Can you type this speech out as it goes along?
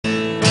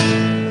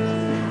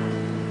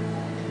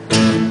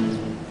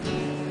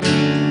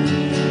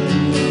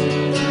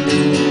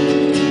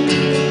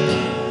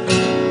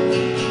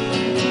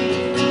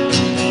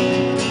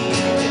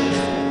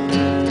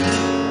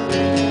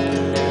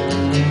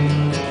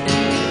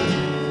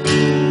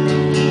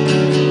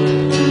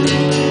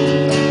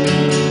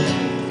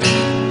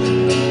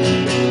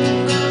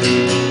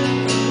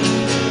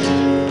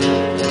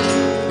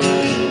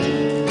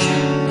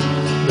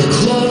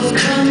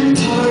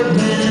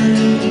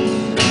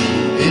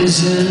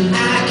isn't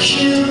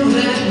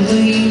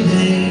accurately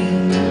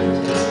named,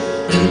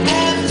 and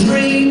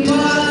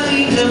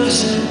everybody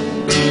knows it.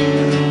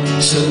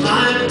 So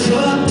I'm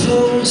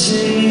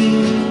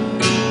proposing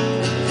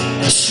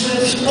a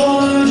swift,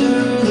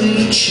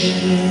 orderly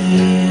change.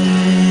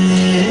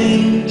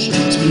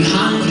 It's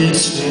behind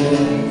its door.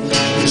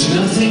 There's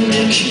nothing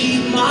to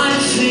keep my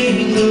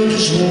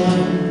fingers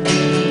warm.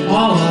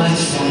 All I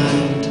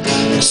find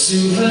are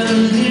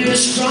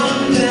souvenirs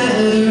from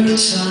better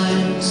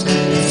times.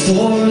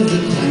 For the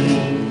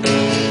queen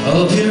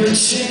of your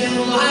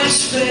tail lies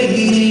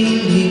fading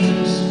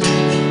years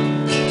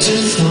to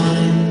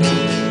find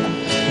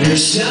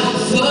yourself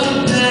a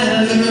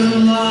better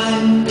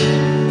life.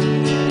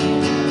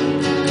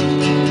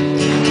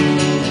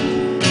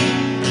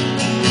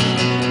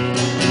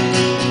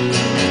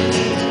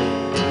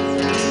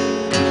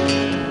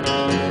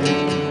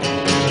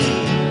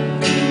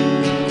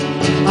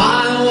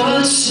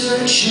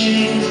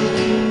 Searching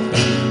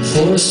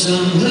for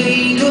some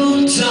legal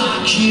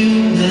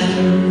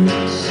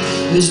documents.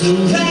 As the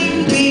rain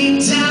beat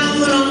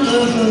down on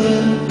the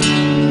hood,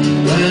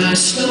 when I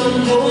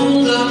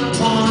stumbled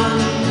upon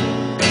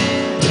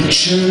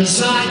pictures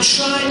I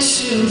tried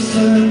to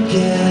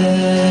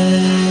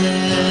forget.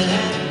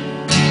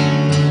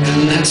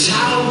 And that's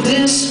how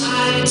this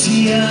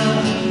idea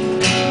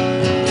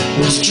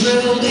was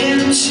drilled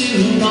into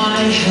my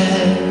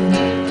head.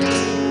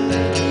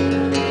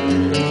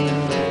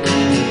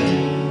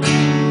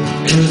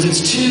 'Cause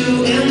it's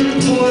too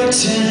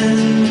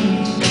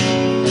important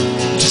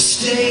to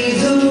stay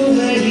the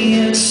way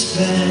it's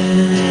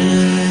been.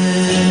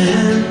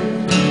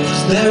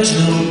 'Cause there's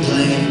no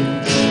blame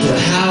for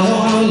how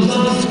our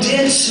love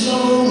did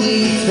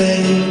slowly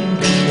fade.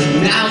 And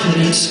now that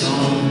it's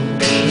gone,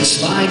 it's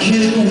like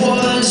it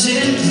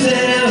wasn't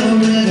there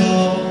at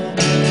all.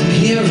 And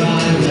here I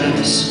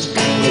rest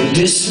where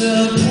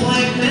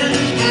disappointment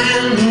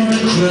and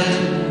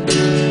regret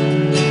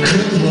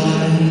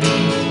collide,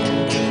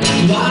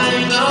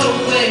 lying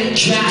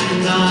awake at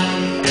night.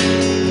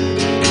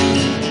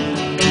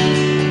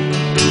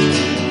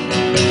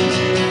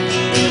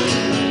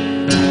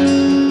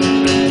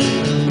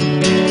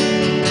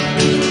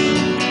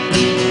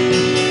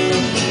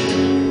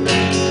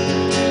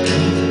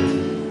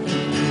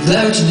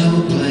 There's no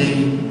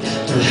blame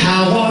for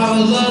how our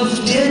love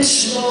did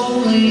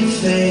slowly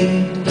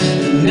fade.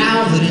 And now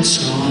that it's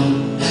gone,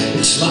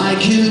 it's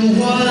like it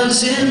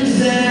wasn't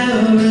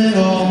there at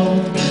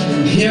all.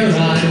 And here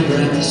I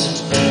rest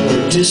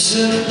where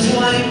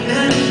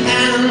disappointment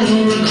and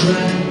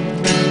regret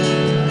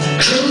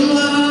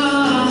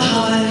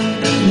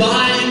collide,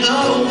 lying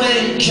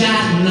awake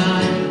at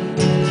night,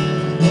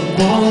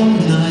 all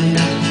night.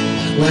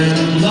 When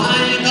I'm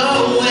lying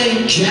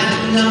awake at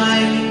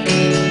night.